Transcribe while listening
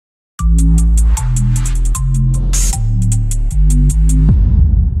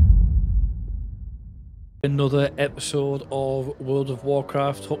Another episode of World of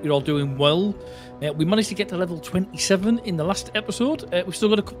Warcraft. Hope you're all doing well. We managed to get to level 27 in the last episode. We've still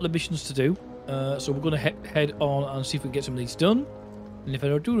got a couple of missions to do, so we're going to head on and see if we can get some of these done. And if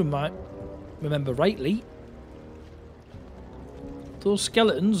I do remember rightly, those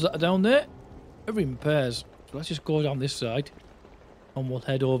skeletons that are down there are in pairs. So let's just go down this side and we'll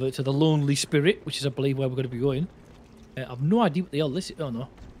head over to the Lonely Spirit, which is, I believe, where we're going to be going. I've no idea what the hell this is. Oh no.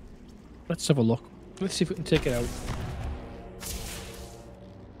 Let's have a look. Let's see if we can take it out.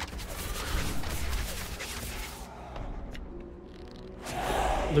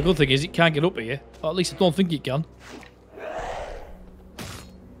 The good thing is it can't get up here. Or at least I don't think it can.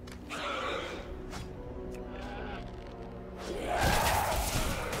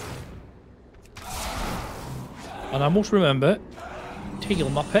 And I must remember to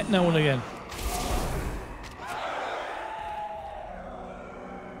heal my pet now and again.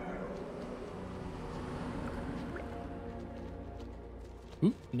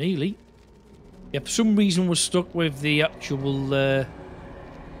 Ooh, nearly. Yeah, for some reason we're stuck with the actual our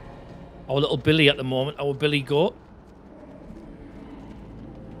little Billy at the moment, our Billy goat,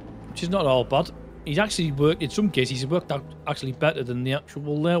 which is not all bad. He's actually worked, in some cases, he's worked out actually better than the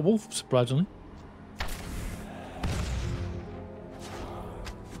actual wolf, surprisingly.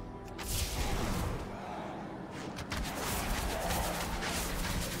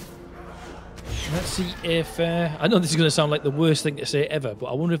 Let's see if... I know this is going to sound like the worst thing to say ever, but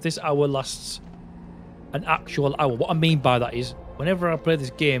I wonder if this hour lasts an actual hour. What I mean by that is, whenever I play this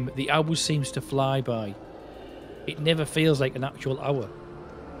game, the hour seems to fly by. It never feels like an actual hour.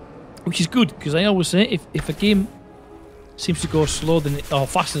 Which is good, because I always say, if a game seems to go slower than it, or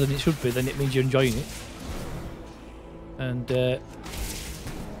faster than it should be, then it means you're enjoying it. And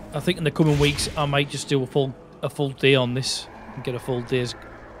I think in the coming weeks, I might just do a full day on this and get a full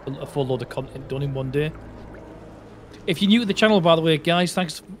load of content done in one day. If you're new to the channel, by the way, guys,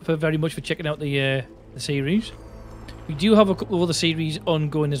 thanks very much for checking out the series. We do have a couple of other series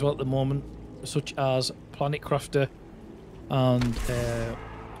ongoing as well at the moment, such as Planet Crafter and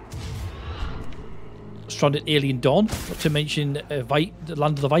Stranded Alien Dawn, not to mention the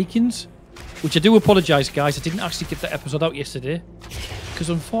Land of the Vikings, which I do apologise, guys, I didn't actually get that episode out yesterday because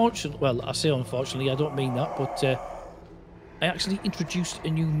unfortunately, well, I say unfortunately, I don't mean that, but I actually introduced a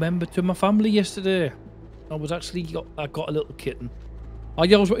new member to my family yesterday. I got a little kitten.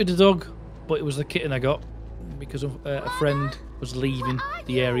 I always wanted a dog, but it was the kitten I got because of, a friend was leaving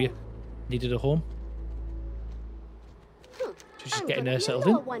the area, needed a home. So she's getting there settled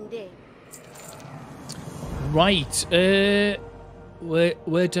in. Right,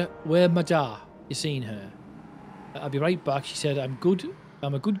 where Madar? You seen her? I'll be right back. She said, I'm good.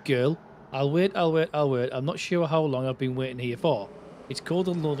 I'm a good girl. I'll wait. I'm not sure how long I've been waiting here for. It's cold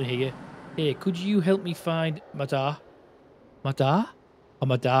and lonely here. Hey, could you help me find Madar? Madar? Oh,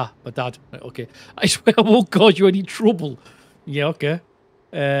 Madar. My dad. Right, okay. I swear I won't cause you any trouble. Yeah, okay.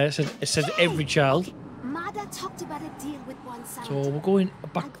 It says every child. Mother talked about a deal with one side. So we're going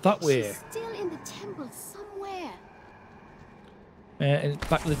back that way. She's still in the temple somewhere. And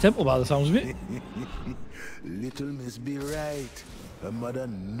back to the temple by the sounds of it. Little Miss be right. Her mother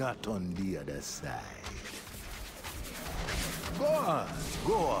not on the other side. Go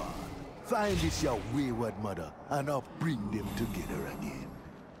on. Find this your wayward mother, and I'll bring them together again.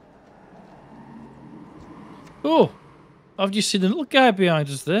 Oh, I've just seen a little guy behind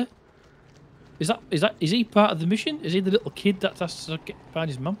us there. Is he part of the mission? Is he the little kid that has to find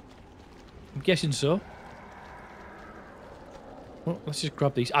his mum? I'm guessing so. Well, let's just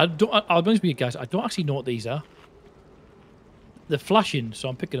grab these. I'll be honest with you guys, I don't actually know what these are. They're flashing, so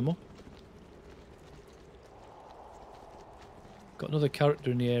I'm picking them up. Got another character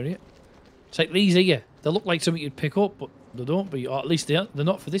in the area. It's like these here. They look like something you'd pick up, but they don't. Or at least they're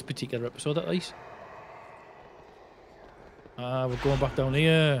not for this particular episode, at least. We're going back down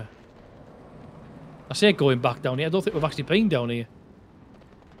here. I say going back down here. I don't think we've actually been down here.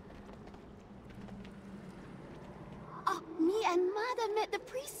 Oh, me and Mother met the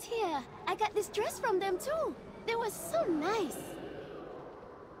priests here. I got this dress from them too. They were so nice.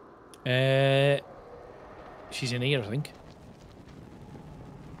 She's in here, I think.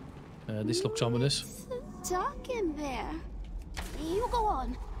 This looks ominous. Dark in there. You go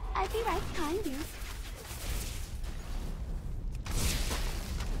on. I'll be right behind you.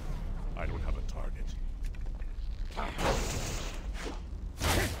 I don't have a target.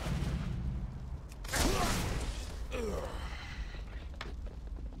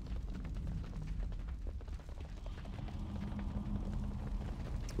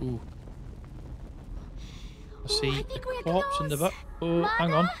 Ooh. I see I think we're corpse in the close. back. Oh, Mother,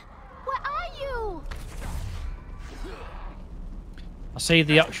 hang on. where are you? I see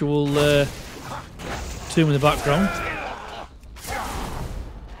the actual tomb in the background.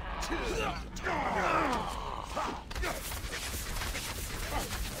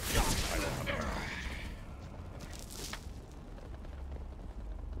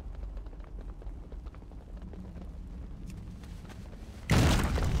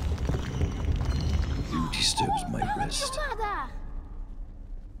 Disturbs my rest.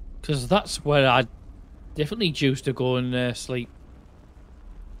 Because that's where I definitely choose to go and sleep.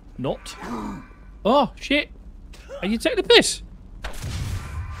 Not. Oh, shit. Are you taking a piss?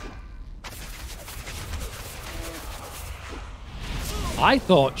 I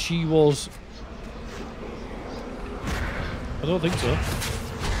thought she was... I don't think so.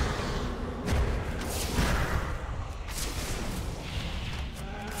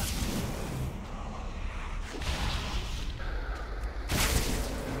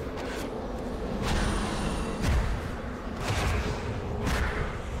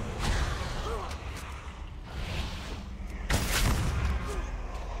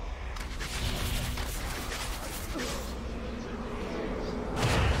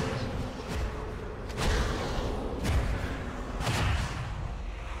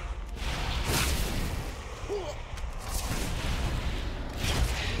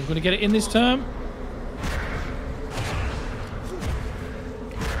 We're going to get it in this time.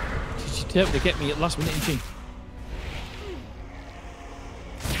 She's determined to get me at last minute, isn't she?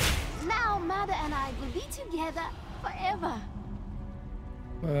 Now Mother and I will be together forever.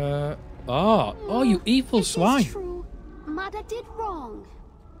 Oh, you evil It is swine. true. Mother did wrong.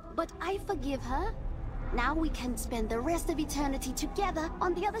 But I forgive her. Now we can spend the rest of eternity together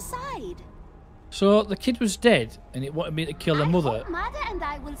on the other side. So the kid was dead, and it wanted me to kill her mother, hope Mother and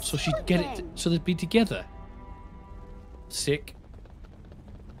I will so see she'd you get again. it, so they'd be together. Sick.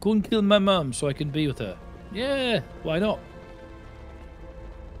 Go and kill my mum so I can be with her. Yeah, why not?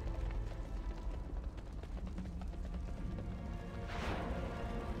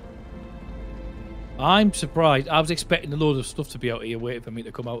 I'm surprised. I was expecting a load of stuff to be out here waiting for me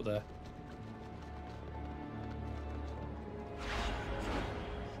to come out there.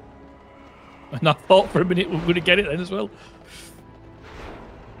 And I thought for a minute we were going to get it then as well.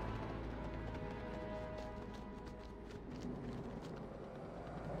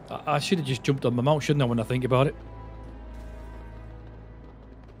 I should have just jumped on my mount, shouldn't I, when I think about it?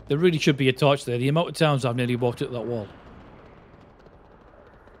 There really should be a torch there. The amount of times I've nearly walked at that wall.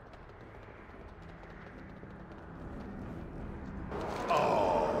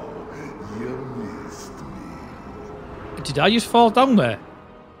 You missed me. Did I just fall down there?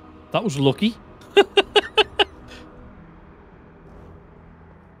 That was lucky.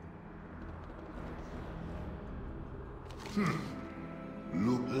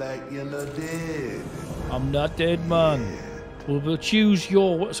 Look like you're not dead. I'm not dead, man. We'll choose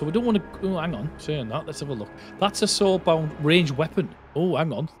your... So we don't want to... Oh, hang on. Saying that, let's have a look. That's a sword-bound ranged weapon. Oh,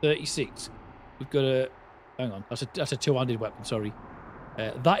 hang on. 36. We've got a... Hang on. That's a two-handed weapon, sorry.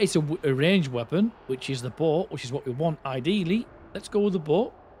 That is a ranged weapon, which is the bow, which is what we want, ideally. Let's go with the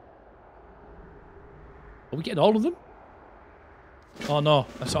bow. Are we getting all of them? Oh, no.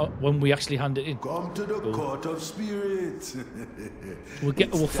 That's when we actually hand it in. Come to the court of spirits.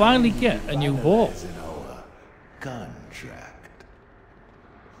 We'll finally get a new bow. In our contract.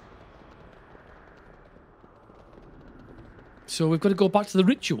 So we've got to go back to the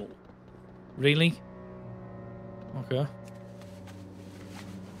ritual. Really? Okay.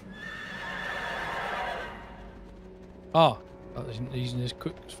 Oh, that isn't using as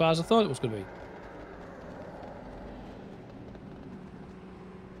quick as far as I thought it was going to be.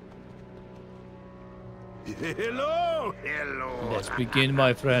 Hello, hello. Let's begin,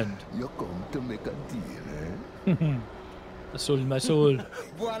 my friend. You come to make a deal, eh? The soul in my soul.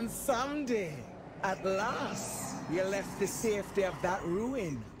 One someday, at last, you left the safety of that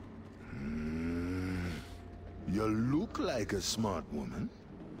ruin. You look like a smart woman,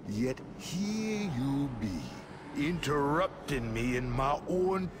 yet here you be, interrupting me in my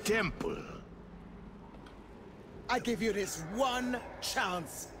own temple. I give you this one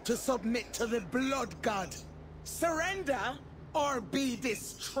chance to submit to the blood god. Surrender or be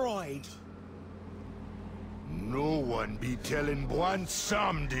destroyed. No one be telling one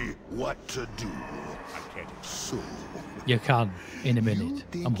Samdi what to do. So, You can, in a you minute.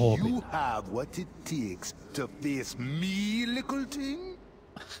 think I'm hoping. you have what it takes to face me, little thing?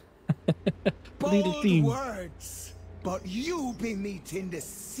 Little Bold thing. words, but you be meeting the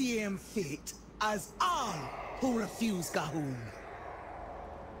same fate as all who refuse Gahoon.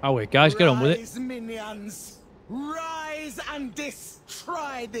 Oh wait, guys, get on with it. Rise, minions! Rise and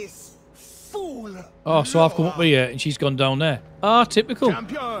destroy this fool! Oh, so I've come up here and she's gone down there. Ah, typical.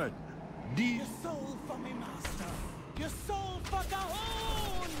 Champion! Your soul for me, master. Your soul for Cajon!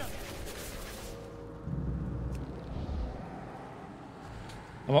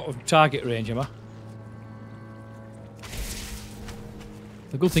 I'm out of target range, am I?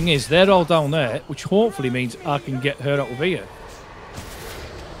 The good thing is, they're all down there, which hopefully means I can get her out of here.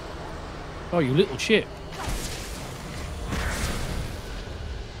 Oh, you little shit.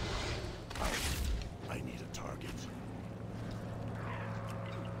 I need a target.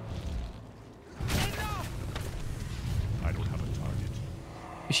 I don't have a target.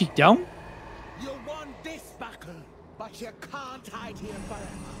 Is she down? You won this battle, but you can't hide here forever.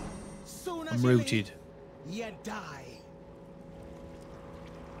 Soon as I'm you rooted. leave, you die.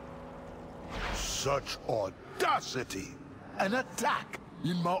 Such audacity! An attack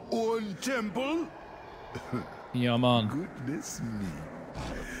in my own temple? Yeah, man. Goodness me.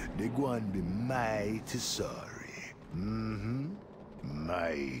 They going to be mighty sorry.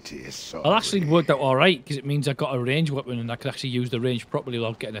 Mighty sorry. Well, actually worked out alright, because it means I got a ranged weapon and I could actually use the range properly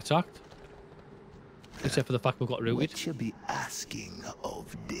without getting attacked. Except for the fact we've got rooted. What you be asking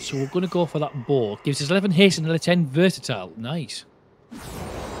of this? So we're going to go for that bow. Gives us 11 haste and another 10 versatile. Nice.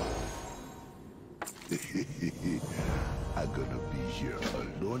 I'm gonna be here.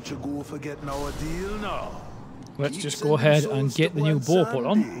 Don't you go forgetting our deal now. Let's Keep just go sending ahead souls and to get the new one bow put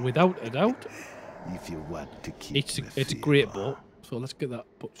on, Sunday. without a doubt. If you want to keep It's me a great favor. bow. So let's get that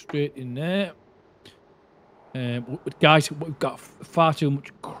put straight in there. Guys, we've got far too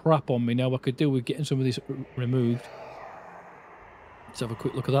much crap on me now. What I could do with getting some of this removed. Let's have a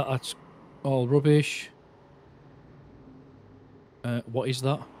quick look at that. That's all rubbish. What is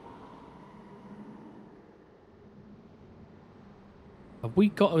that? Have we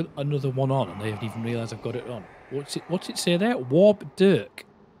got another one on and they haven't even realised I've got it on? What's it say there? Warp Dirk.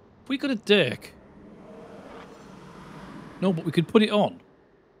 Have we got a Dirk? No, but we could put it on.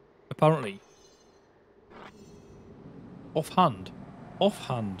 Apparently. Offhand.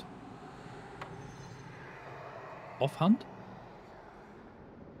 Offhand. Offhand?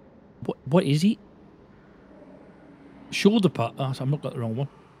 What is it? Shoulder pad. Oh, I'm not got the wrong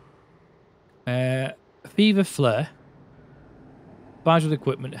one. Fever Flare. Buys with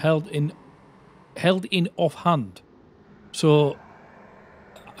equipment held in offhand. So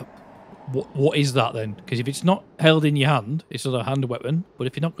what is that then? Because if it's not held in your hand, it's not a hand weapon. But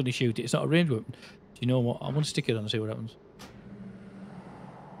if you're not going to shoot it, it's not a ranged weapon. Do you know what? I want to stick it on and see what happens.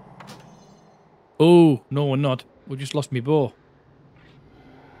 Oh no, we're not. We just lost me bow.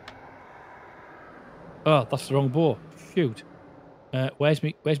 Oh, that's the wrong bow. Shoot. Where's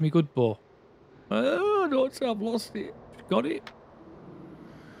me good bow? Oh, no, I've lost it. Got it.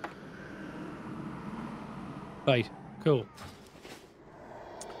 Right, cool.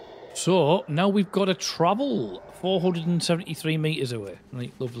 So, now we've got to travel 473 metres away.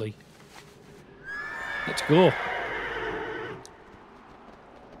 Right, lovely. Let's go.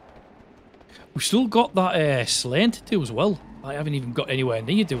 We've still got that slaying to do as well. I haven't even got anywhere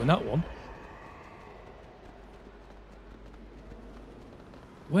near doing that one.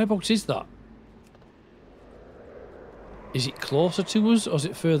 Whereabouts is that? Is it closer to us or is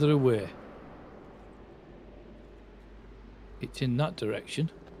it further away? It's in that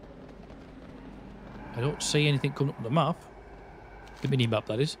direction. I don't see anything coming up on the map. The mini-map,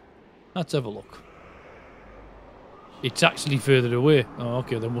 that is. Let's have a look. It's actually further away. Oh,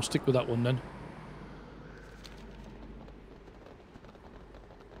 okay, then we'll stick with that one then.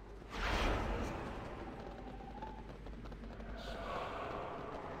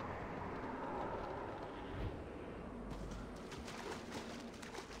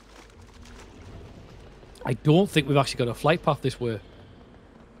 I don't think we've actually got a flight path this way.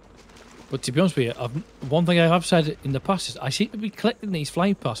 But to be honest with you, one thing I have said in the past is I seem to be collecting these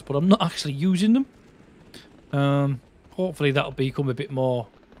flight paths, but I'm not actually using them. Hopefully that'll become a bit more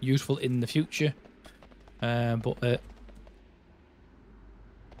useful in the future. And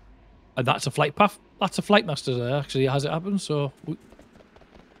that's a flight path. That's a flight master there, actually, as it happens. So,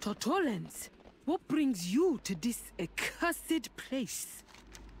 Tortolans, what brings you to this accursed place?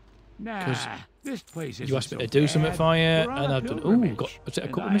 Nah, this place is. You asked me to do something for you, and I've done. Ooh, is it a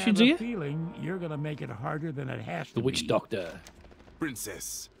couple of missions here? Feeling you're gonna make it harder than it has to. The Witch Doctor.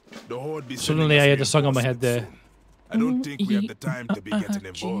 Princess, the Horde be Suddenly I had a song on my head there. I don't think we have the time to be getting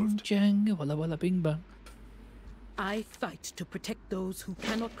involved. Walla walla bing bang. I fight to protect those who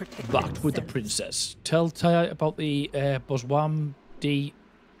cannot protect Backed with the themselves. princess. Tell Taya about the Boswam D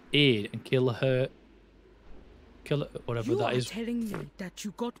aid and kill her, whatever You that are is. telling me that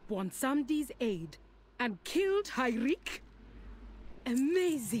you got Bwansamdi's aid and killed Hyrik?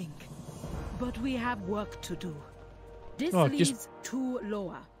 Amazing. but we have work to do. This Oh, leads to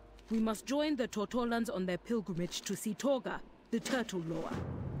Loa. We must join the Tortolans on their pilgrimage to see Torga, the turtle Loa.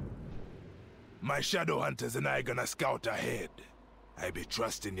 My shadow hunters and I gonna scout ahead. I be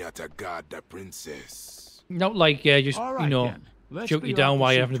trusting ya to guard the princess. Not like, yeah, just, All right, you know, then. Let's choke be you off down to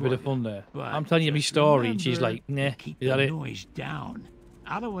while you're see having a bit of Torga. fun there. But I'm telling you my just story, and she's remember like, nah, to keep is that the it? noise down.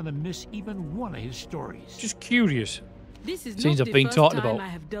 I don't want to miss even one of his stories. Just curious. This is Seems not I've the been first talking time about. I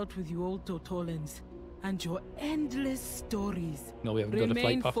have dealt with you old Tortolans and your endless stories. No, we haven't got a flight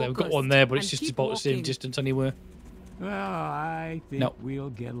Remain path there. We've got focused one there, but it's and just keep about the same walking. distance anyway. Well, I think No.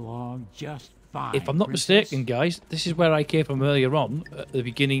 we'll get along just fine. If I'm not Princess. mistaken, guys, this is where I came from earlier on, at the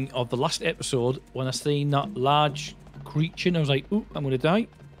beginning of the last episode, when I seen that large creature, and I was like, ooh, I'm going to die.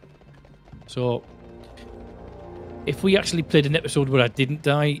 So, if we actually played an episode where I didn't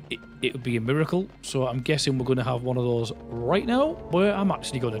die, it would be a miracle. So I'm guessing we're going to have one of those right now, where I'm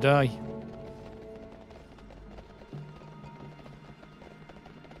actually going to die.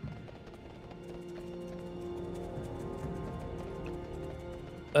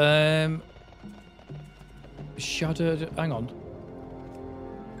 Shattered. Hang on.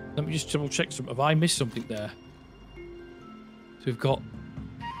 Let me just double check something. Have I missed something there? So we've got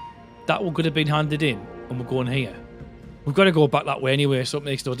that one could have been handed in, and we're going here. We've got to go back that way anyway, so it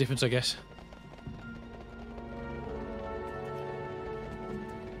makes no difference, I guess.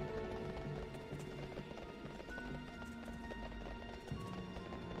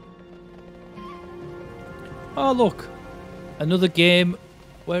 Oh look, another game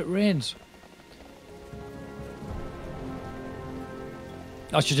where it rains.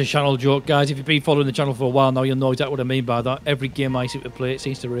 That's just a channel joke, guys. If you've been following the channel for a while now, you'll know exactly what I mean by that. Every game I seem to play, it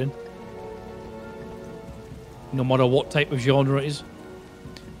seems to rain. No matter what type of genre it is.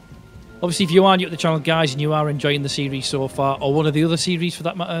 Obviously, if you are new to the channel, guys, and you are enjoying the series so far, or one of the other series for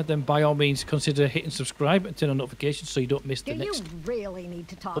that matter, then by all means consider hitting subscribe and turn on notifications so you don't miss the next Do you really need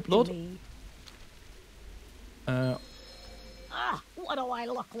to talk upload. to me? What do I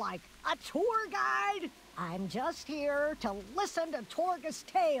look like? A tour guide? I'm just here to listen to Torga's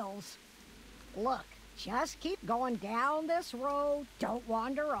tales. Look, just keep going down this road, don't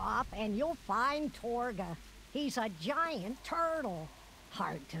wander off, and you'll find Torga. He's a giant turtle.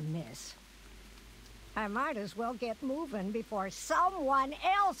 Hard to miss. I might as well get moving before someone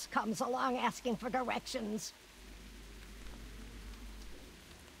else comes along asking for directions.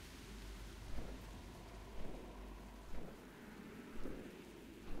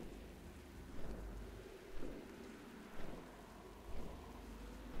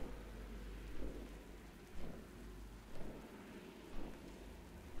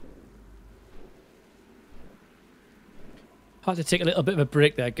 Had to take a little bit of a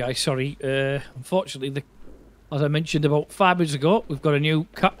break there, guys. Sorry. Unfortunately, as I mentioned about 5 minutes ago, we've got a new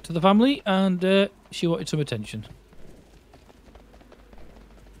cat to the family, and she wanted some attention.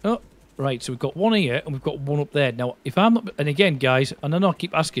 Oh, right. So we've got one here, and we've got one up there. Now, if I'm not... And again, guys, and I know I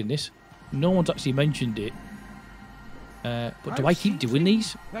keep asking this, no one's actually mentioned it. But do I keep doing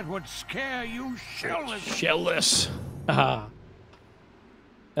these? That would scare you shellless. Shellless. Aha.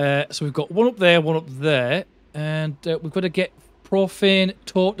 So we've got one up there, one up there. And we've got to get profane,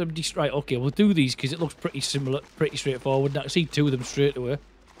 totem, destroy. Right, okay, we'll do these because it looks pretty similar, pretty straightforward. Now, I see two of them straight away.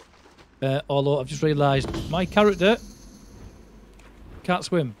 Although I've just realised my character can't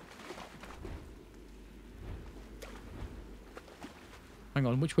swim. Hang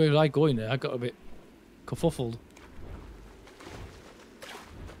on, which way was I going there? I got a bit kerfuffled.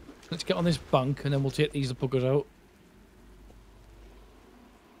 Let's get on this bank and then we'll take these buggers out.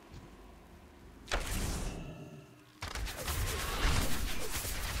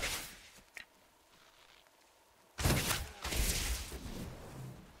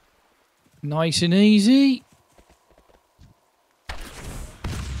 Nice and easy.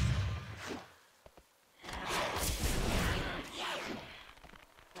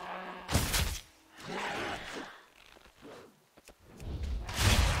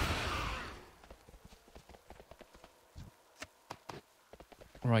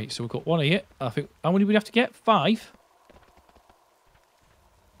 Right, so we've got one here. I think, how many do we have to get? 5?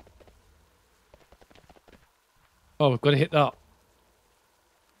 Oh, we've got to hit that.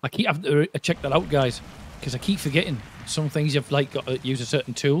 I keep having to check that out, guys, because I keep forgetting. Some things you've like got to use a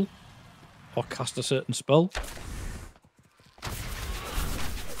certain tool or cast a certain spell.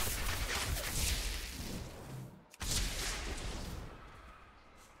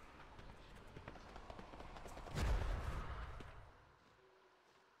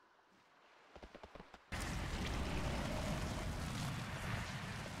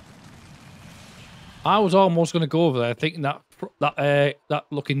 I was almost going to go over there thinking that that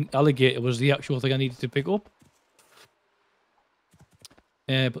looking alligator was the actual thing I needed to pick up.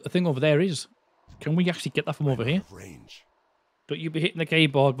 But the thing over there is, can we actually get that from over here? Range. Don't you be hitting the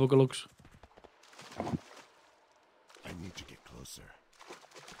keyboard, Buggerlugs. I need to get closer.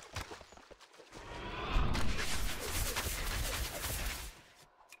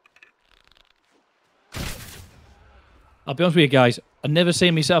 I'll be honest with you guys, I never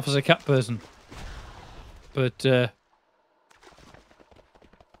see myself as a cat person. But, you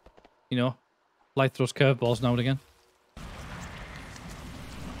know, life throws curveballs now and again.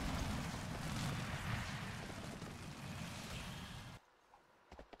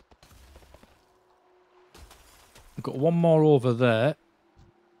 I've got one more over there.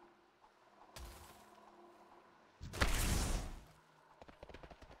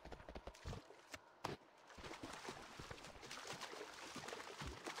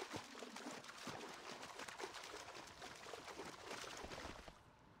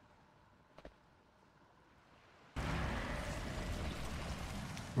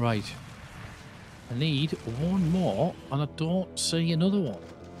 Right. I need one more, and I don't see another one.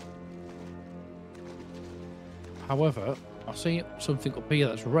 However, I see something up here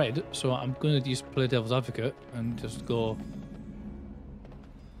that's red, so I'm going to just play devil's advocate and just go...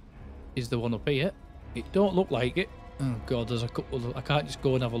 Is there one up here? It don't look like it. Oh god, there's a couple of... I can't just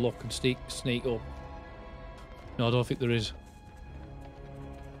go and have a look and sneak up. No, I don't think there is.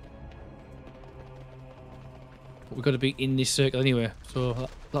 But we've got to be in this circle anyway, so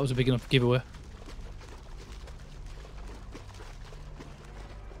that was a big enough giveaway.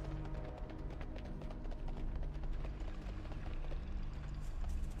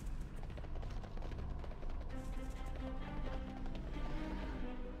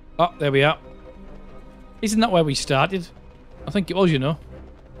 Oh, there we are. Isn't that where we started? I think it was, you know.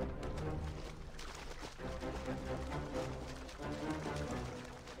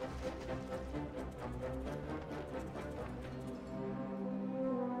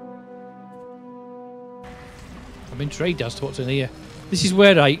 I'm intrigued as to what's in here. This is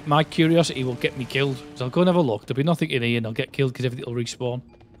where my curiosity will get me killed. So I'll go and have a look. There'll be nothing in here and I'll get killed because everything will respawn.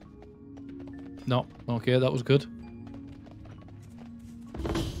 No. Okay, that was good.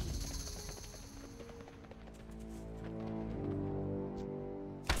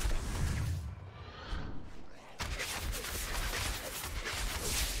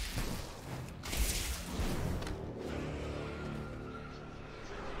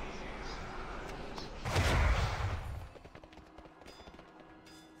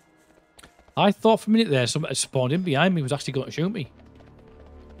 I thought for a minute there something had spawned in behind me was actually going to shoot me.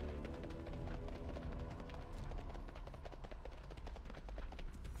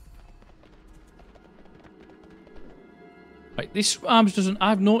 Right, this arms doesn't...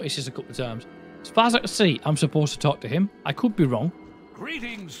 I've noticed this a couple of times. As far as I can see, I'm supposed to talk to him. I could be wrong.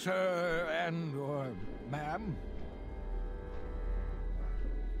 Greetings, sir, and or ma'am.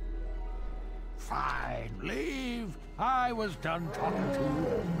 Fine, leave. I was done talking to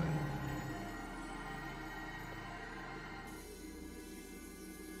you.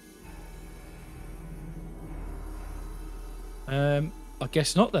 I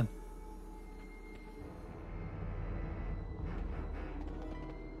guess not then.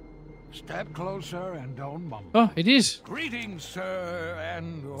 Step closer and don't mumble. Oh, it is. Greetings, sir,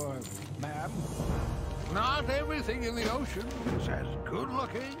 and or ma'am. Not everything in the ocean is as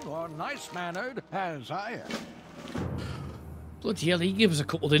good-looking or nice-mannered as I am. Bloody hell, he gave us a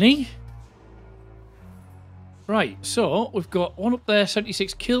couple, didn't he? Right, so we've got one up there,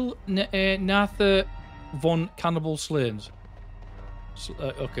 76. Kill Natha von Cannibal Slains.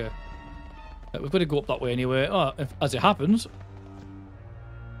 Okay. We've got to go up that way anyway. Oh, as it happens.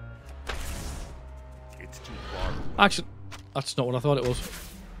 It's too far. Actually, that's not what I thought it was.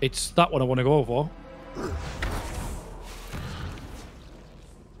 It's that one I want to go for.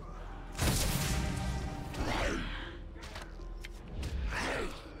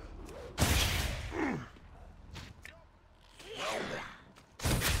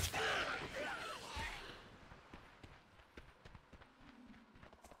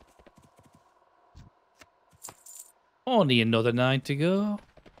 Only another 9 to go.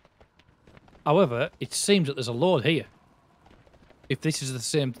 However, it seems that there's a load here. If this is the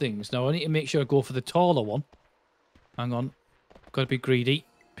same things. Now, I need to make sure I go for the taller one. Hang on. Got to be greedy.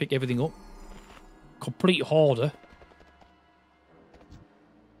 Pick everything up. Complete hoarder.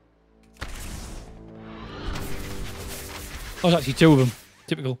 Oh, there's actually 2 of them.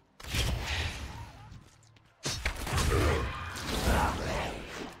 Typical.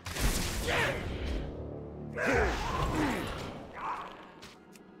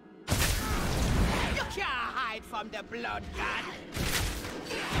 from the blood god.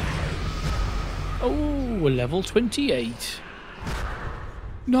 Oh, level 28.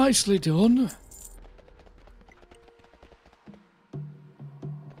 Nicely done.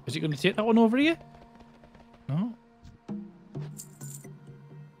 Is it going to take that one over here? No.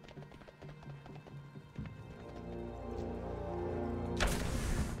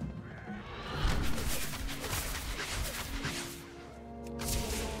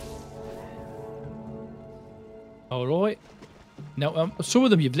 All right. Now, some of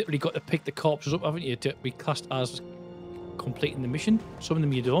them you've literally got to pick the corpses up, haven't you, to be classed as completing the mission. Some of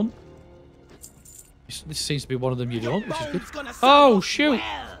them you don't. This seems to be one of them you don't, which is good. Oh, shoot!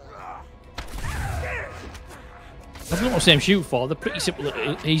 I've got the same shoot for. They're pretty simple,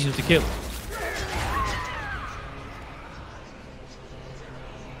 easy to kill.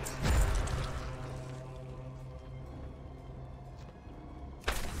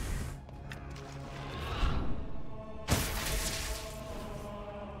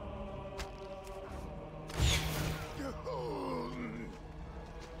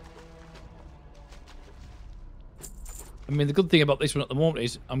 I mean, the good thing about this one at the moment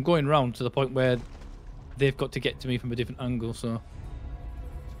is I'm going round to the point where they've got to get to me from a different angle, so...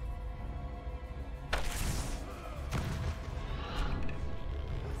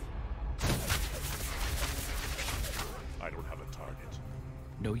 I don't have a target.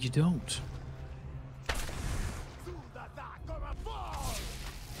 No, you don't.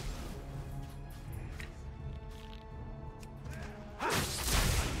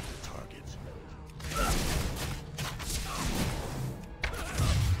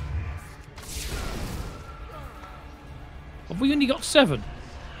 Have we only got 7?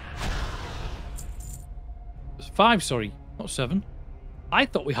 5, sorry. Not 7. I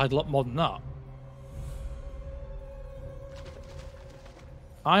thought we had a lot more than that.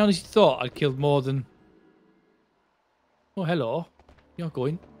 I honestly thought I'd killed more than... Oh, hello. You're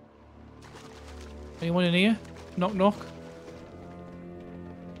going. Anyone in here? Knock, knock.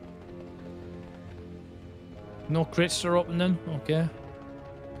 No crates are open then? Okay.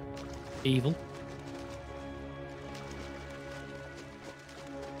 Evil.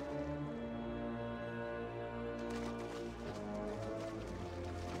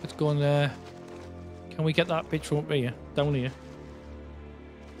 Let's go on. Can we get that bitch from up here? Down here.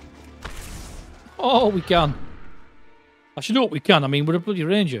 Oh, we can. I should hope we can. I mean, we're a bloody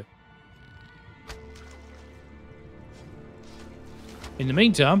ranger. In the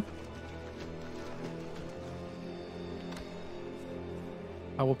meantime,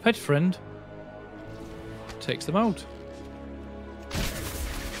 our pet friend takes them out.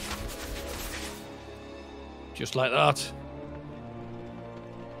 Just like that.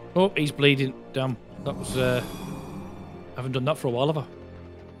 Oh, he's bleeding. Damn. That was... I haven't done that for a while, have I?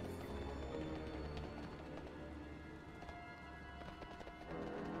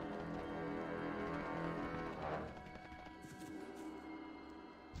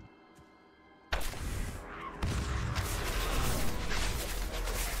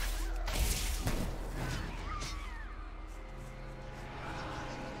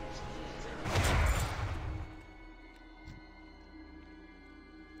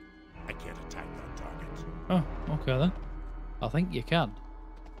 Oh, okay then. I think you can.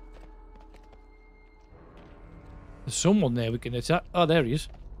 There's someone there we can attack. Oh, there he is.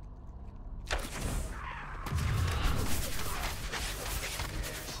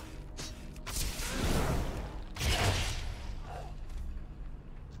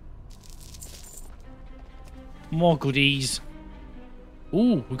 More goodies.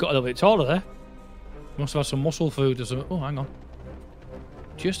 Ooh, we got a little bit taller there. Must have had some muscle food or something. Oh, hang on.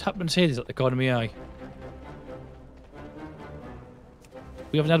 Just happened to say this at the corner of my eye.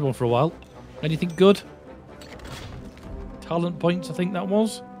 We haven't had one for a while. Anything good? Talent points, I think that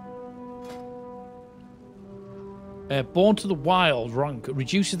was. Born to the Wild rank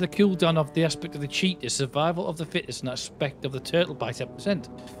reduces the cooldown of the aspect of the cheat, the survival of the fittest, and aspect of the turtle by 10%.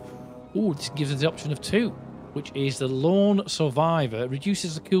 Ooh, this gives us the option of 2, which is the Lone Survivor.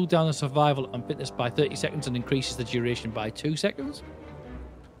 Reduces the cooldown of survival and fitness by 30 seconds and increases the duration by 2 seconds.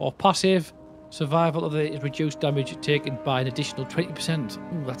 Or passive. Survival of the reduced damage taken by an additional 20%.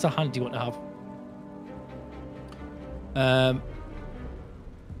 Ooh, that's a handy one to have. I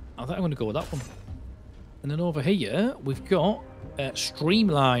think I'm going to go with that one. And then over here, we've got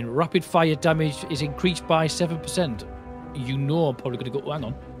Streamline. Rapid fire damage is increased by 7%. You know I'm probably going to go... Hang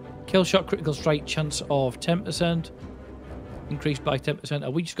on. Kill shot critical strike chance of 10%. Increased by 10%.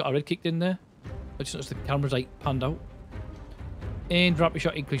 Have we just got our head kicked in there? I just noticed the camera's like panned out. Aimed rapid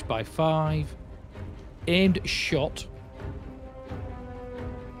shot increased by 5. Aimed shot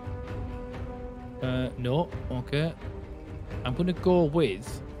No. Okay. I'm going to go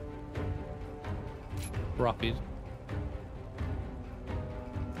with rapid.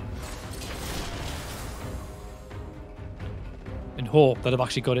 And hope that I've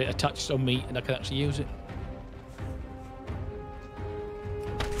actually got it attached on me and I can actually use it.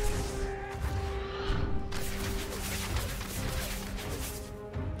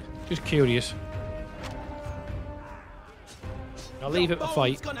 Just curious. I'll leave it to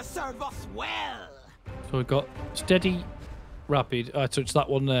fight. Gonna serve us well. So we've got steady, rapid. So it's that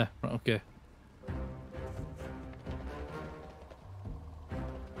one there. Right, okay.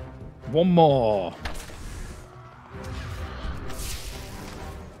 One more.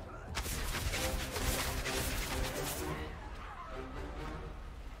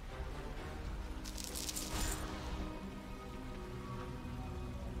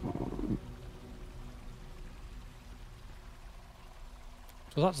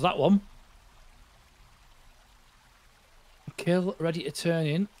 So that's that one. Kill, ready to turn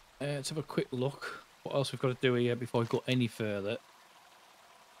in. Let's have a quick look. What else we've got to do here before we go any further?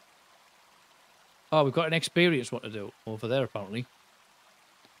 Oh, we've got an experience one to do over there apparently.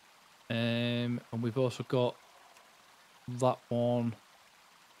 And we've also got that one.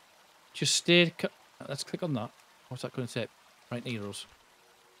 Just stayed. Let's click on that. What's that going to take? Right near us.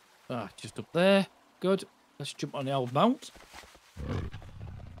 Ah, just up there. Good. Let's jump on the old mount.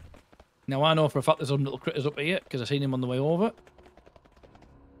 Now I know for a fact there's some little critters up here because I've seen him on the way over.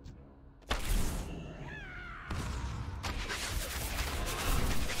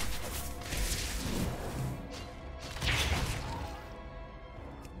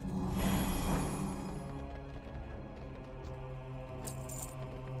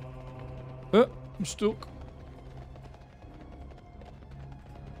 Oh, I'm stuck.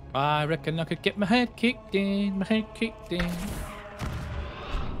 I reckon I could get my head kicked in, my head kicked in.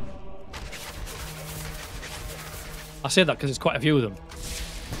 I say that because there's quite a few of them.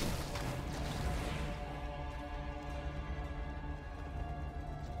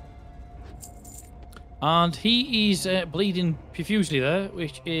 And he is bleeding profusely there,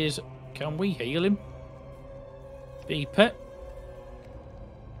 which is... Can we heal him? The pet.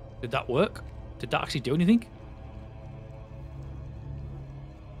 Did that work? Did that actually do anything?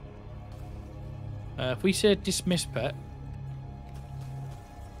 If we say dismiss pet...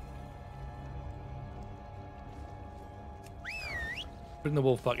 Bring the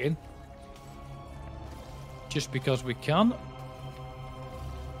wolf back in. Just because we can.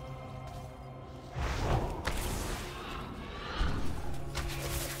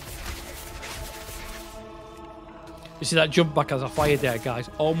 You see that jump back as I fired there, guys?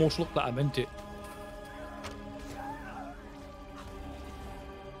 Almost looked like I meant it.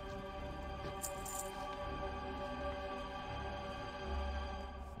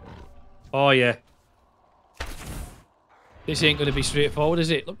 Oh, yeah. This ain't going to be straightforward, is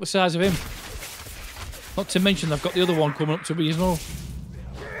it? Look the size of him. Not to mention I've got the other one coming up to me as well.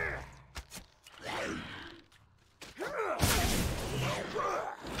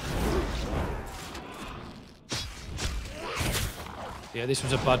 Yeah, this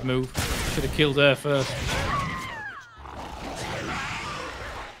was a bad move. Should have killed her first.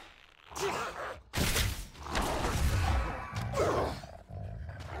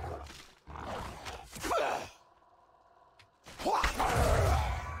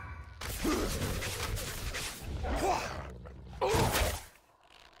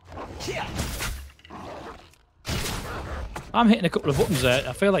 I'm hitting a couple of buttons there.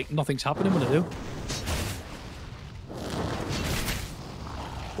 I feel like nothing's happening when I do.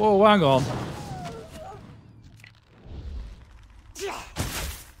 Whoa, hang on.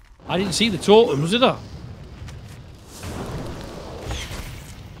 I didn't see the totems, did I?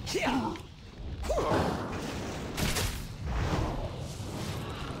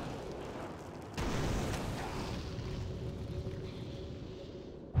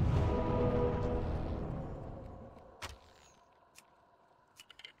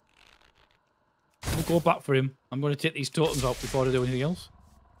 We'll go back for him. I'm going to take these totems out before I do anything else.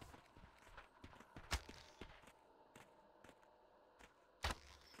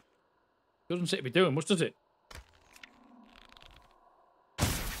 Doesn't seem to be doing much, does it?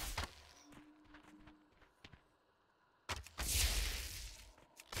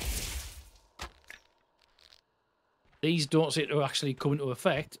 These don't seem to actually come into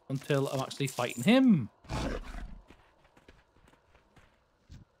effect until I'm actually fighting him.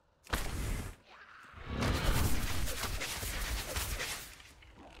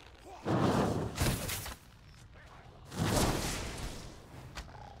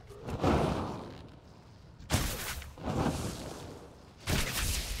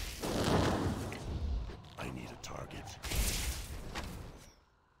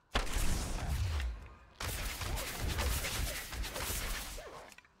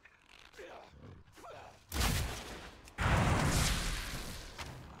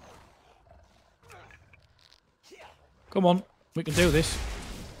 Come on, we can do this.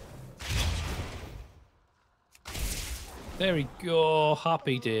 There we go.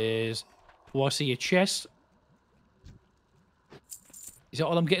 Happy days. Oh, I see a chest. Is that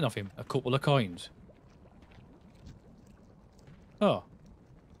all I'm getting off him? A couple of coins. Oh.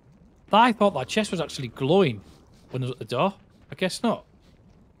 I thought that chest was actually glowing when I was at the door. I guess not.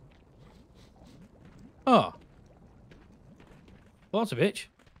 Oh. Well, that's a bitch.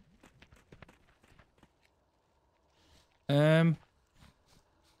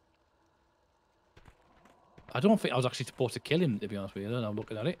 I don't think I was actually supposed to kill him, to be honest with you. I'm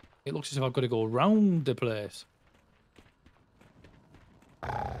looking at it. It looks as if I've got to go around the place.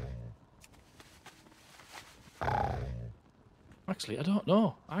 Actually, I don't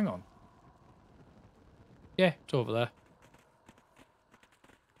know. Hang on. Yeah, it's over there.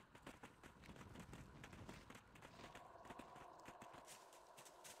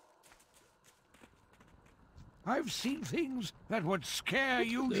 I've seen things that would scare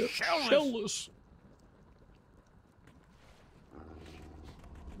you shellless.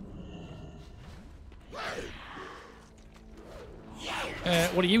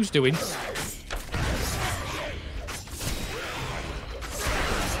 What are you doing?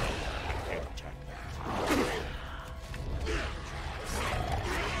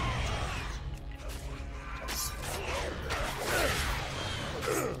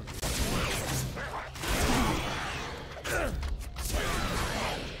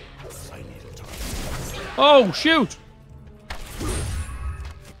 Oh, shoot!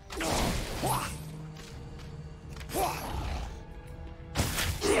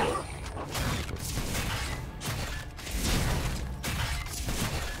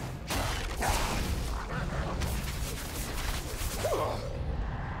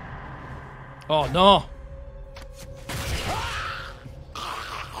 Oh, no.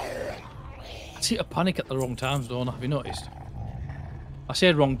 I seem to panic at the wrong times, don't I? Have you noticed? I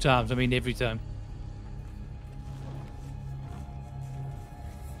say wrong times, I mean every time.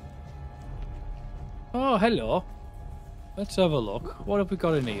 Oh, hello. Let's have a look. What have we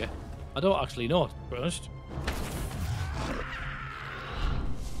got in here? I don't actually know, to be honest.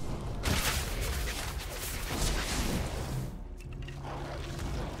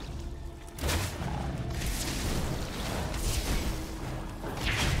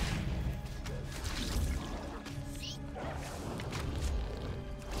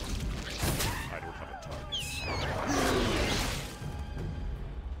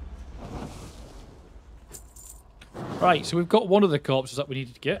 Right, so we've got one of the corpses that we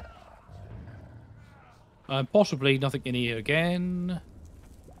needed to get. Possibly nothing in here again.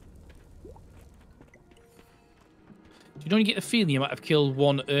 You don't get the feeling you might have killed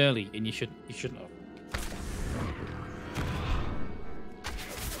one early, and you shouldn't have.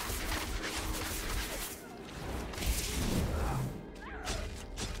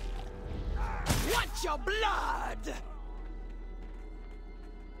 Watch your blood!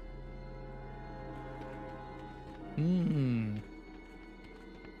 Hmm.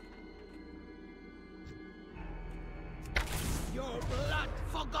 Your blood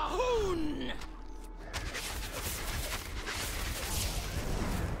for Gahoon!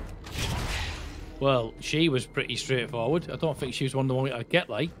 Well, she was pretty straightforward. I don't think she was one of the ones I'd get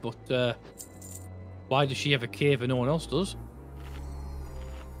like, but why does she have a cave and no one else does?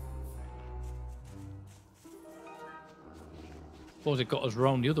 Suppose it got us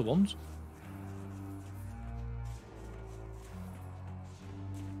round the other ones.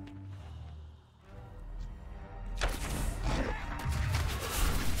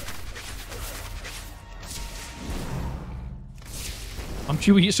 I'm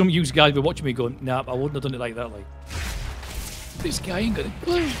sure some of you guys were watching me going, nah, I wouldn't have done it like that. Like, this guy ain't got a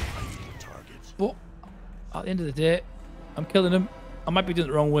clue. But at the end of the day, I'm killing him. I might be doing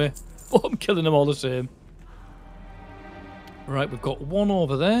it the wrong way, but I'm killing them all the same. Right, we've got one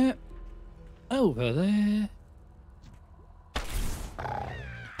over there. Over there.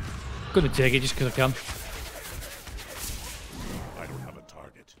 Gonna take it just because I can. I don't have a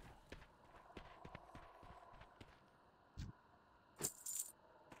target.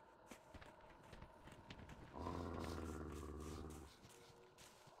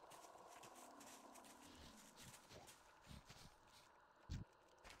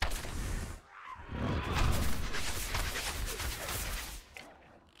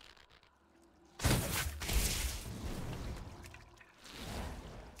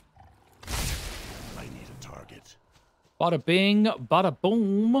 Bada bing, bada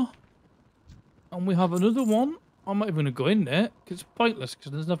boom. And we have another one. I'm not even going to go in there because it's pointless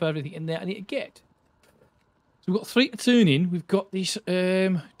because there's not everything in there I need to get. So we've got 3 to turn in. We've got these.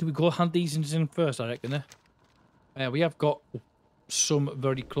 Do we go hand these in first, I reckon? We have got some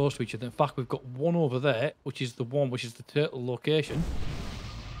very close to each other. In fact, we've got one over there, which is the turtle location.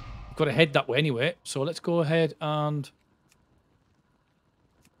 We've got to head that way anyway, so let's go ahead and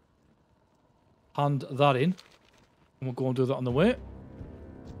hand that in. And we'll go and do that on the way.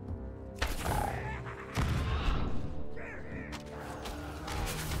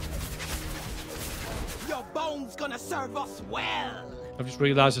 Your bone's gonna serve us well. I've just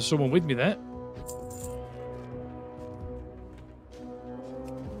realised there's someone with me there.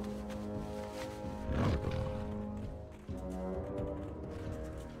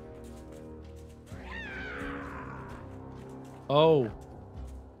 Oh.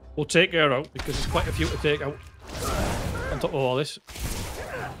 We'll take her out because there's quite a few to take out on top of all this.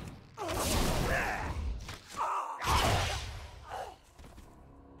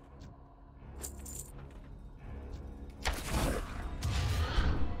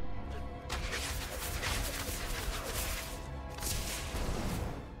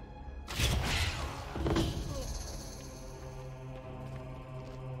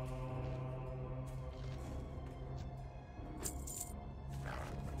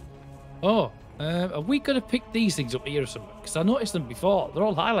 Oh, are we going to pick these things up here or something? Because I noticed them before. They're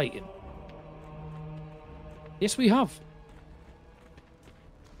all highlighting. Yes, we have.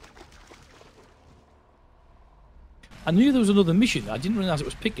 I knew there was another mission. I didn't realise it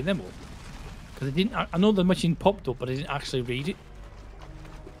was picking them up. Because I know the mission popped up, but I didn't actually read it.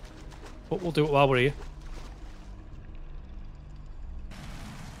 But we'll do it while we're here.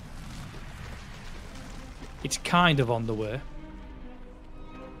 It's kind of on the way.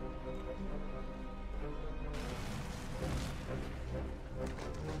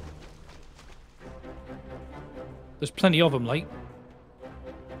 There's plenty of them, like.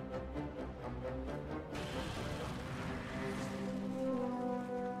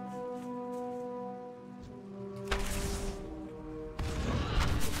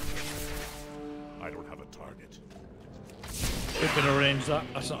 I don't have a target. We can arrange that.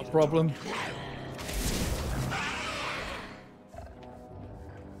 That's not a problem.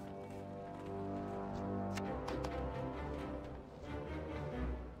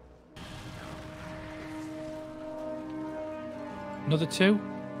 Another two?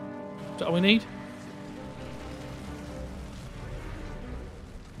 Is that all we need?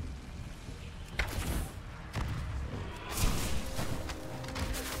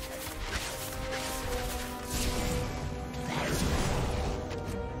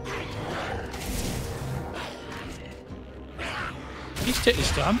 Please take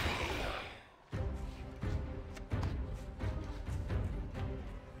this time.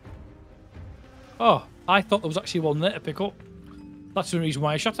 Oh, I thought there was actually one there to pick up. That's the reason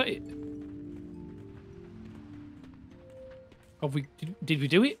why I shot at it. Have we? Did we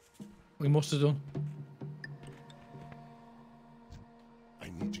do it? We must have done. I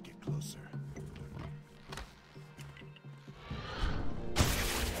need to get closer.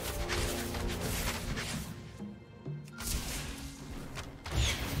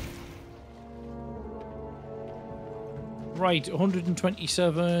 Right,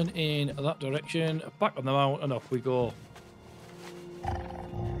 127 in that direction. Back on the mount and off we go.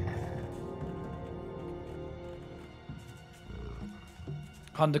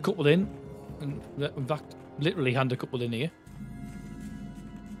 Hand a couple in, and in fact, literally hand a couple in here.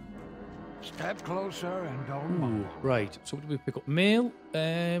 Step closer and don't move. Right, so what do we pick up? Mail.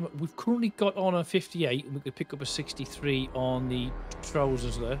 We've currently got on a 58, and we could pick up a 63 on the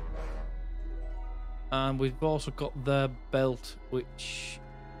trousers there. And we've also got the belt, which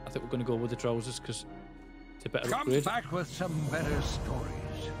I think we're going to go with the trousers because it's a better upgrade. Come back with some better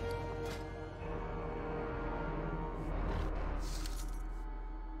stories.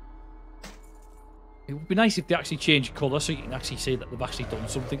 It would be nice if they actually changed colour so you can actually say that they've actually done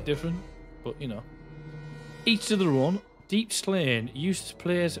something different. But, you know. Each to their own. Deep Slaying. Used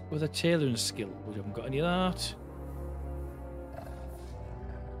players with a tailoring skill. We haven't got any of that.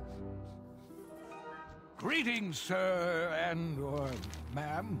 Greetings, sir and/or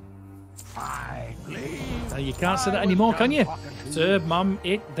ma'am. I believe. You can't say that anymore, can you? Sir, ma'am,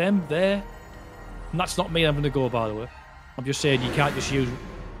 it, them, there. And that's not me having to go, by the way. I'm just saying you can't just use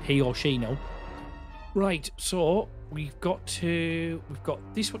he or she now. Right, so we've got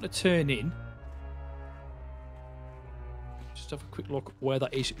this one to turn in. Just have a quick look where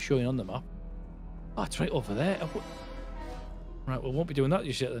that is showing on the map. Oh, it's right over there. Right, we won't be doing that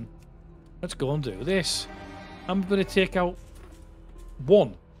just yet then. Let's go and do this. I'm going to take out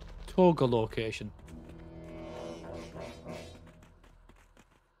one Toga location.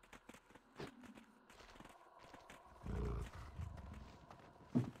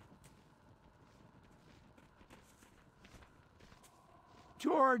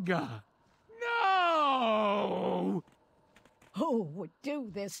 Torga! No! Who would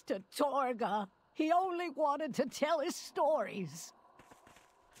do this to Torga? He only wanted to tell his stories.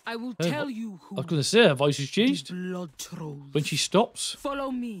 I will tell you I who. was going to say her voice has changed The blood trolls. when she stops.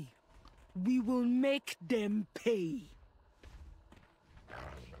 Follow me. We will make them pay.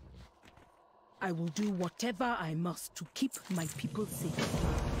 I will do whatever I must to keep my people safe.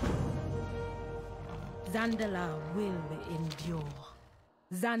 Zandala will endure.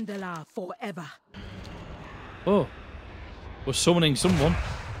 Zandala forever. Oh, we're summoning someone.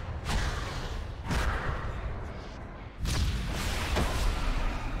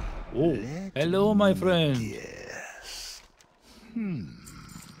 Oh, hello, my friend. Yes. You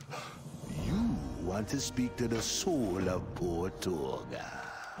want to speak to the soul of poor Torga.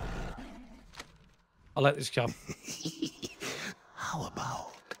 I like this chap. How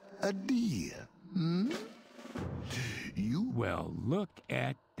about a deal? You Well, look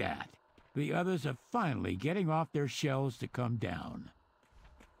at that. The others are finally getting off their shells to come down.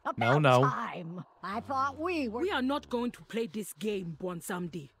 About no. time. I thought we were... We are not going to play this game,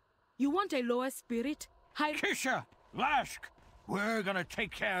 Bwansamdi. You want a lower spirit? Kisha! Lashk! We're gonna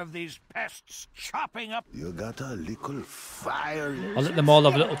take care of these pests, chopping up... You got a little fire. I'll let them all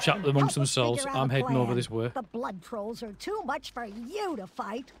have a little chat amongst Help us themselves. figure out I'm a heading over plan. this way. The blood trolls are too much for you to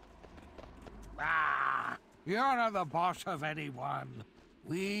fight. Ah! You're not the boss of anyone.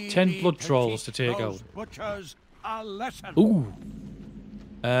 We 10 need blood to trolls teach to take those out. butchers a lesson. Ooh.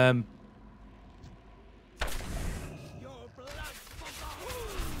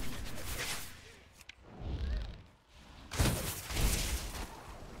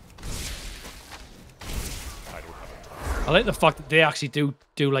 I like the fact that they actually do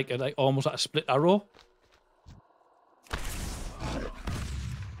like almost like a split arrow.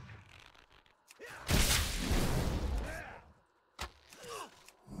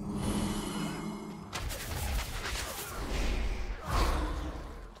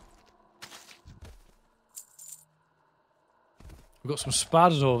 We've got some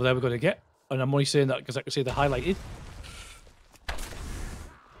spiders over there we've got to get, and I'm only saying that because I can see they're highlighted.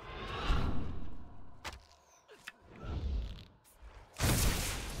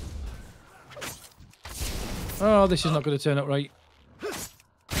 Oh, this is not going to turn out right.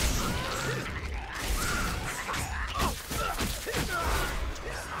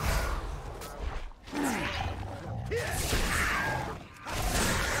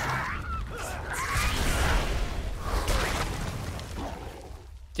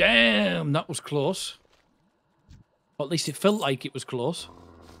 Damn, that was close. Or at least it felt like it was close.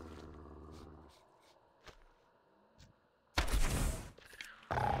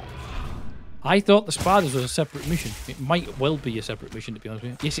 I thought the spiders was a separate mission. It might well be a separate mission, to be honest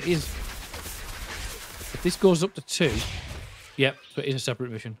with you. Yes, it is. If this goes up to 2, yep, so it is a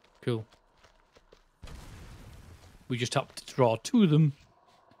separate mission. Cool. We just have to draw 2 of them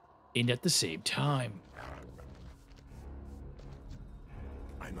in at the same time.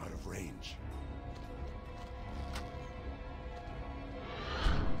 I'm out of range.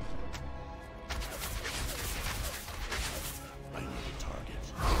 I need a target.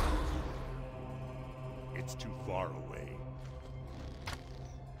 It's too far away.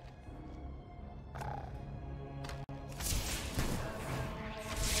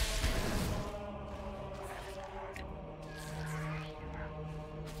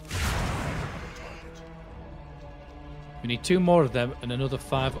 We need 2 more of them and another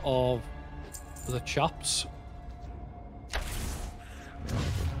 5 of the chops.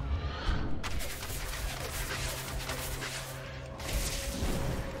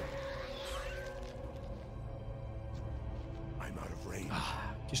 I'm out of range.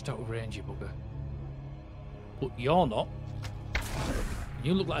 Just out of range, you bugger. But you're not.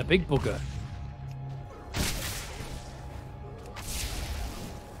 You look like a big bugger.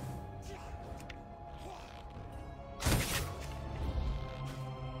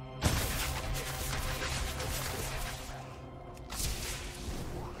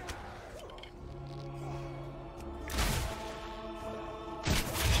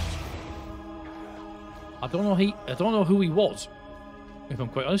 I don't know who he was, if I'm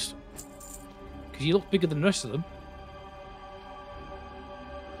quite honest. Because he looked bigger than the rest of them.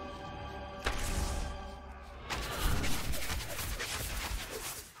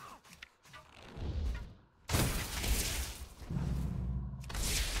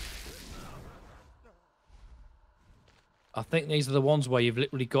 I think these are the ones where you've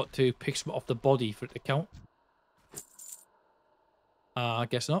literally got to pick some off the body for it to count. I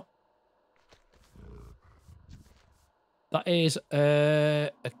guess not. That is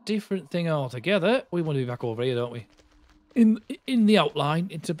a different thing altogether. We want to be back over here, don't we? in the outline.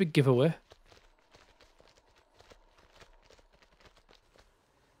 It's a big giveaway.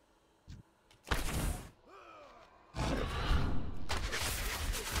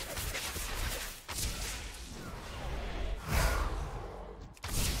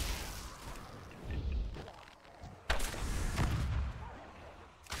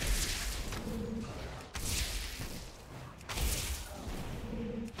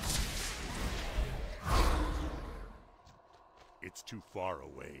 It's too far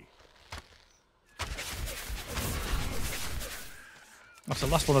away. That's the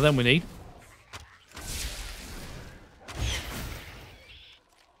last one of them we need.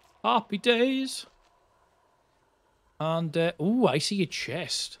 Happy days. And, ooh, I see a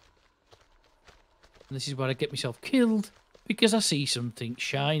chest. And this is where I get myself killed, because I see something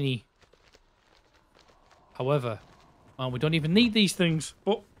shiny. However, we don't even need these things,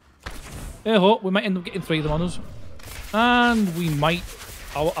 but hey ho, we might end up getting 3 of them on us. And we might...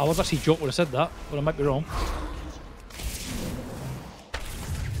 I was actually joking when I said that, but I might be wrong.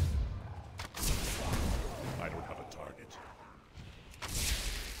 I don't have a target.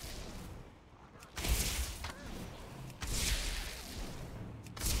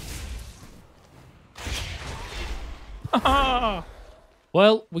 Haha!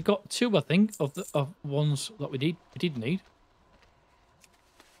 Well, we got 2, I think, of ones that we did need.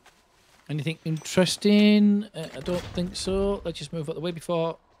 Anything interesting? I don't think so. Let's just move out the way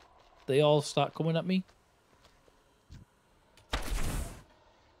before they all start coming at me.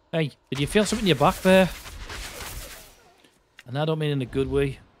 Hey, did you feel something in your back there? And I don't mean in a good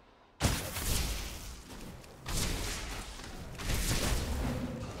way.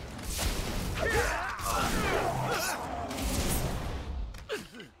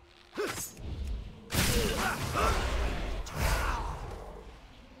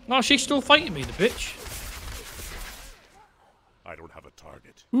 Oh, she's still fighting me, the bitch. I don't have a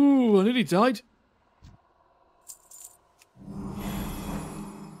target. Ooh, I nearly died.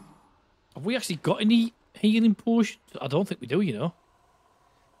 Have we actually got any healing potions? I don't think we do, you know.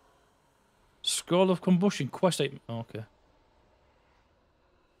 Scroll of Combustion, quest item. Oh, okay.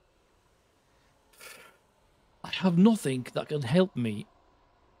 I have nothing that can help me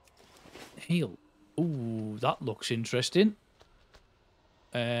heal. Ooh, that looks interesting.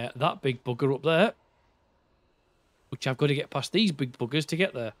 That big bugger up there. Which I've got to get past these big buggers to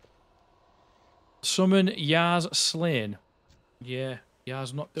get there. Summon Yaz Slain. Yeah,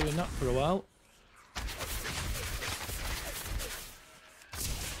 Yaz not doing that for a while.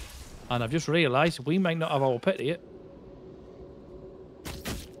 And I've just realised we might not have our pet yet.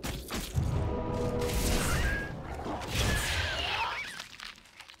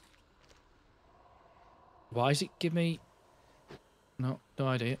 Why does it give me... No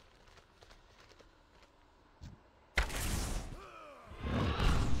idea.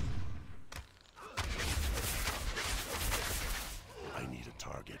 I need a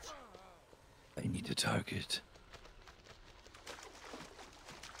target. I need a target.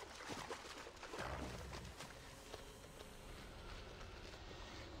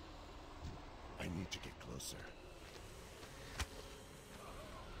 I need to get closer.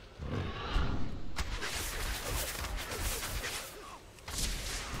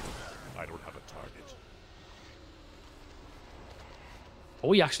 I don't have a target. Are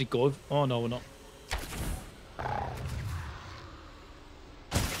we actually good? Oh no, we're not.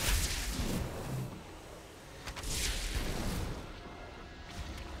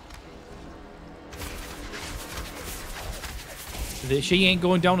 She ain't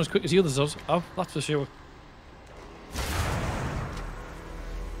going down as quick as the others does. Oh, that's for sure.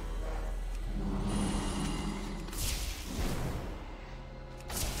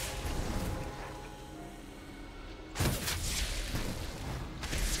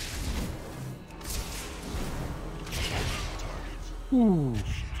 Ooh.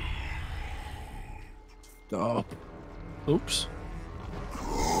 Stop. Oops.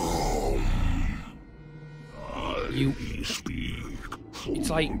 You speak. It's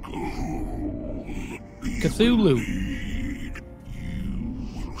like Cthulhu.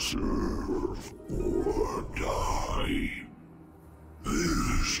 You will serve or die.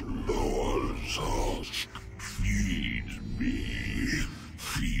 This Lord's husk feeds me,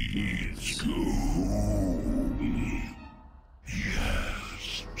 feeds you.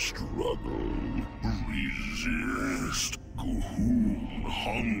 Yes, struggle, resist. Goon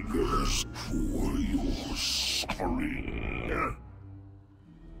hungers for your suffering.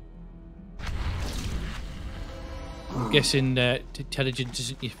 I'm guessing intelligence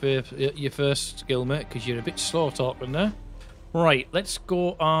isn't your first skill, mate, because you're a bit slow talking there. Right, let's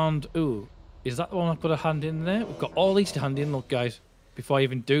go and... Ooh, Is that the one I've got a hand in there? We've got all these to hand in, look, guys. Before I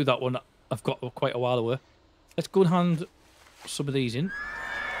even do that one, I've got quite a while away. Let's go and hand some of these in.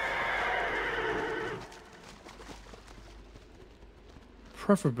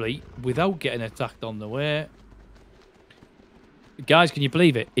 Preferably without getting attacked on the way. Guys, can you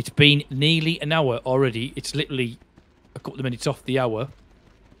believe it? It's been nearly an hour already. It's literally a couple of minutes off the hour.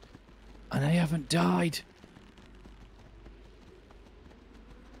 And I haven't died.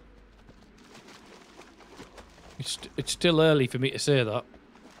 It's still early for me to say that.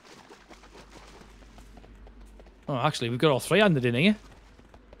 Oh, actually, we've got all three-handed in here.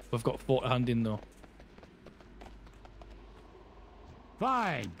 We've got 4-hand in, though.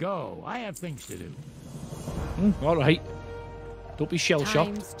 Fine, go. I have things to do. All right. Don't be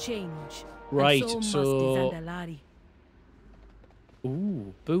shell-shocked. Times change. Right, and so... must Zandalari.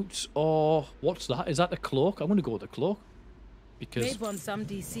 Ooh, boots or... What's that? Is that the cloak? I'm going to go with the cloak. Because... Maybe on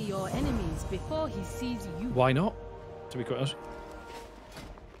somebody see your enemies before he sees you. Why not? To be quite honest.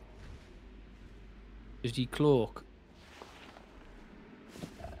 Is the cloak.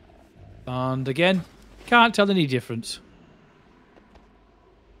 And again, can't tell any difference.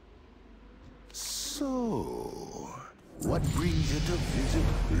 So, what brings you to visit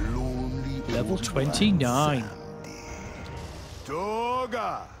lonely Level old 29. man Sandy?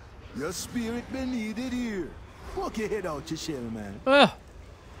 Toga, your spirit been needed here. Poke your head out your shell, man. Ah.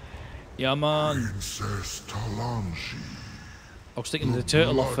 Yeah, man. Princess Talanji. I was thinking of the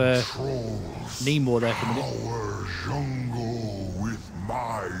turtle off Nemo there for a minute. Our jungle with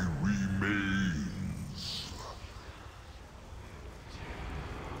my remains.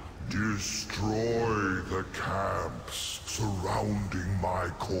 Destroy the camps surrounding my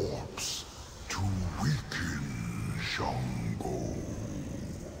corpse to weaken Jungle.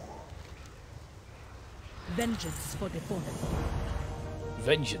 Vengeance for the fallen.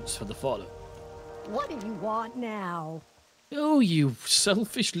 Vengeance for the fallen. What do you want now? Oh, you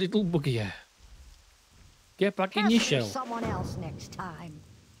selfish little bugger. Get back in your shell. Someone else next time.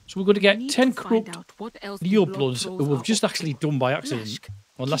 So we're going to get Need 10 to find corrupt out what else the Neobloods blood who we've flows just are up actually to. done by accident. Lashk,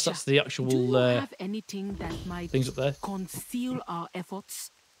 Unless Kisha, that's the actual do you have anything that might things up there. conceal our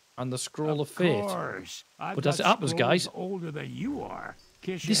efforts? And the Scroll of Fate. Course. I've But as got it happens, scrolls guys, older than you are.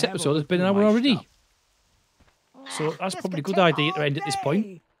 Kiss this you have a episode has look been an through hour my already. stuff. So that's This probably a could good take idea to all end at this point.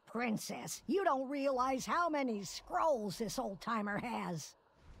 day. Princess, you don't realize how many scrolls this old-timer has.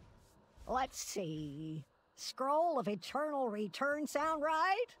 Let's see. Scroll of Eternal Return sound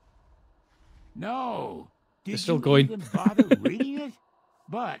right? No. Did still you going. even bother reading it?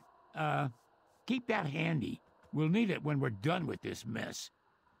 But, keep that handy. We'll need it when we're done with this mess.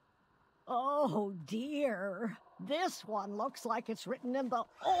 Oh dear. This one looks like it's written in the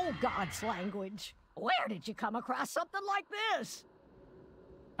old god's language. Where did you come across something like this?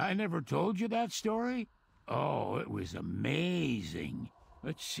 I never told you that story? Oh, it was amazing.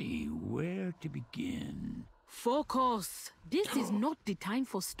 Let's see, where to begin? Focus. This is not the time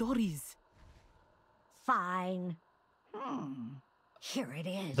for stories. Fine. Here it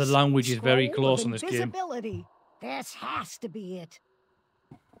is. The language is very Scroll close of on this game. invisibility. This has to be it.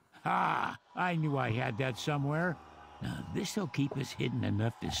 Ah, I knew I had that somewhere. Now, this'll keep us hidden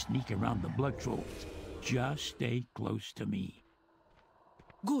enough to sneak around the blood trolls. Just stay close to me.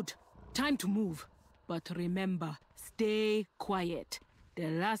 Good. Time to move. But remember, stay quiet. The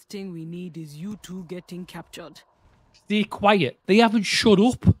last thing we need is you two getting captured. Stay quiet. They haven't shut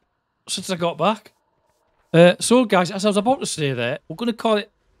up since I got back. So, guys, as I was about to say there, we're going to call it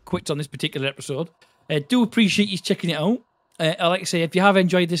quits on this particular episode. Do appreciate you checking it out. I like to say, if you have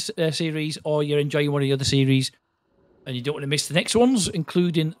enjoyed this series or you're enjoying one of the other series and you don't want to miss the next ones,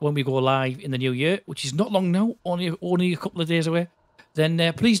 including when we go live in the new year, which is not long now, only a couple of days away,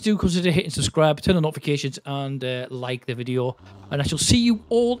 then please do consider hitting subscribe, turn on notifications, and like the video. And I shall see you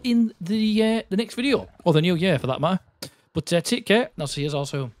all in the next video, or the new year for that matter. But take care, and I'll see you all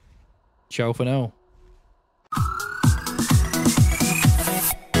soon. Ciao for now.